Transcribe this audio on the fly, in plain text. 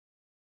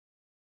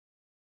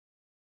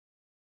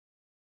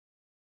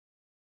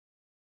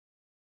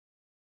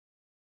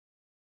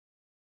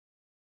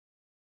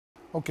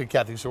Okay,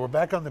 Kathy, so we're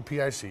back on the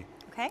PIC.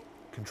 Okay.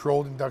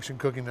 Controlled induction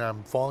cooking that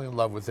I'm falling in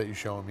love with that you're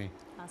showing me.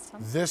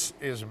 Awesome. This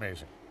is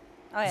amazing.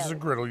 Oh, yeah. This is a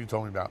griddle you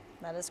told me about.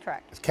 That is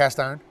correct. It's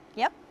cast iron.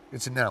 Yep.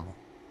 It's enamel.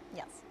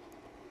 Yes.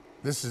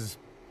 This is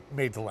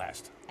made to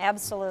last.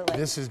 Absolutely.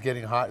 This is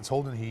getting hot. It's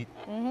holding heat.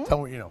 Mm-hmm. Tell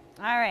me what you know.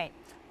 All right.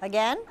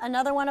 Again,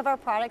 another one of our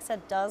products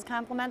that does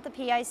complement the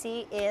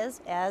PIC is,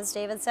 as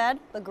David said,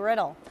 the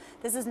griddle.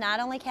 This is not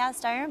only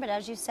cast iron, but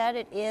as you said,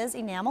 it is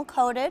enamel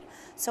coated,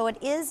 so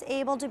it is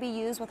able to be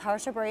used with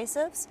harsh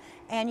abrasives.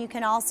 And you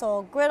can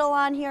also griddle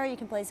on here. You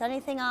can place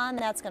anything on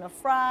that's going to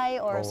fry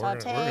or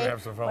saute,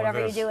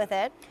 whatever you do with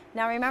it.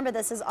 Now remember,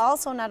 this is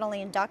also not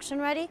only induction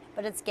ready,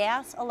 but it's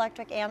gas,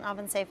 electric, and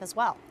oven safe as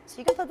well. So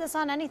you can put this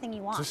on anything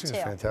you want. This seems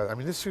fantastic. I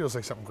mean, this feels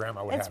like something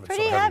Grandma would have. It's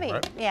pretty heavy.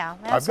 Right? Yeah,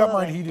 absolutely. I've got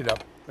mine heated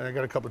up, and I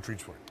got a couple of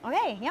treats for you.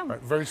 Okay, yum.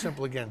 Right, very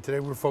simple again. Today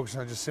we're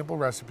focusing on just simple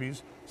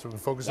recipes, so we can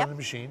focus on the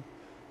machine.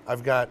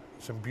 I've got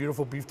some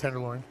beautiful beef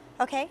tenderloin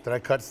that I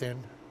cut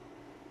thin,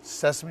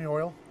 sesame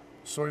oil,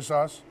 soy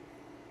sauce,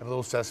 and a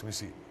little sesame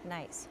seed.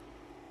 Nice.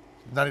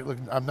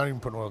 I'm not even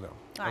putting oil down.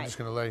 I'm just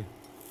going to lay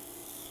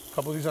a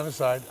couple of these on the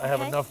side. I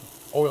have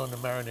enough oil in the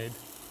marinade,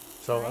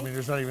 so I mean,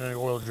 there's not even any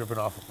oil dripping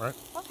off them, right?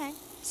 Okay.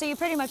 So you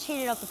pretty much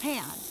heated up the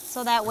pan,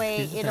 so that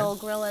way it'll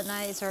grill it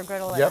nice or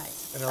griddle it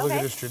nice. And now look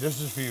at this tree. This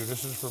is for you.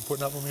 This is for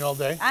putting up with me all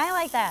day. I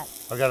like that.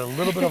 I got a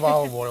little bit of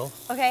olive oil.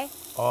 Okay.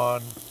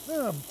 On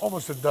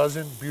almost a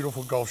dozen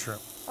beautiful Gulf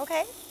shrimp.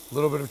 Okay. A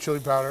little bit of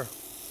chili powder,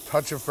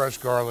 touch of fresh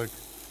garlic,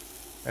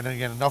 and then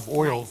again enough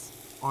oil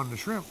on the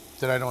shrimp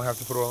that I don't have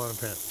to put oil in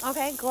the pan.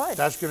 Okay, good.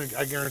 That's gonna,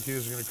 I guarantee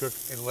this is gonna cook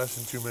in less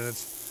than 2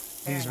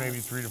 minutes. These maybe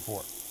 3 to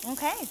 4.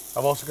 Okay.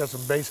 I've also got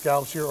some bay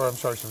scallops here, or I'm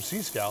sorry, some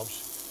sea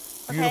scallops.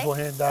 Beautiful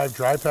hand dyed,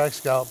 dry pack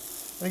scallop.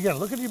 And again,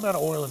 look at the amount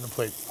of oil in the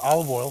plate.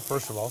 Olive oil,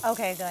 first of all.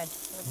 Okay, good.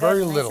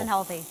 Very nice little. And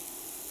healthy.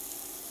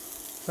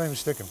 It's not even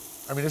sticking.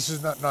 I mean, this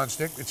is not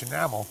non-stick, it's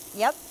enamel.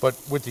 Yep. But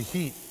with the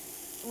heat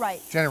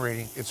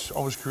generating, it's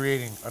almost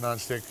creating a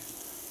non-stick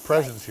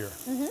presence here.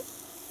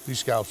 These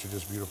scallops are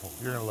just beautiful.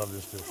 You're gonna love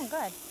this dish. Oh,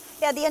 good.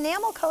 Yeah, the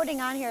enamel coating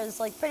on here is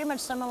like pretty much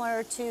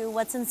similar to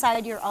what's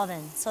inside your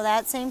oven. So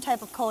that same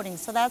type of coating.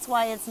 So that's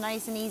why it's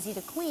nice and easy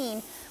to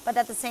clean, but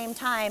at the same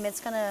time, it's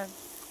gonna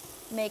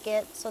make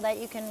it so that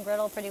you can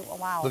griddle pretty well.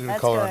 Wow, look at the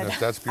color on this.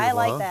 That's beautiful.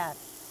 I like that.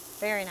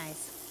 Very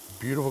nice.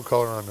 Beautiful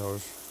color on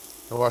those.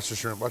 Now watch the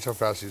shrimp. Watch how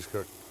fast these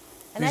cook.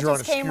 And these that are on a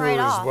just came skewer right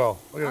off. as well.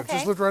 Look at it.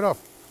 Just lift right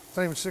off. It's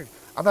not even stick.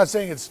 I'm not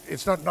saying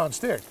it's not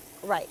non-stick.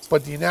 Right.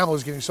 But the enamel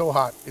is getting so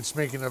hot, it's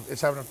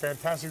having a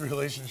fantastic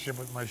relationship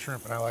with my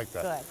shrimp, and I like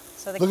that. Good.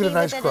 So the look key at the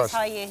nice with it crust. is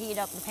how you heat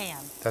up the pan.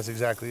 That's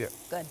exactly it.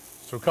 Good.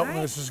 So a couple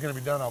minutes is going to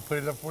be done. I'll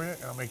plate it up for you,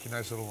 and I'll make you a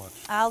nice little lunch.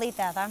 I'll eat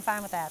that. I'm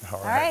fine with that.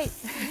 All right.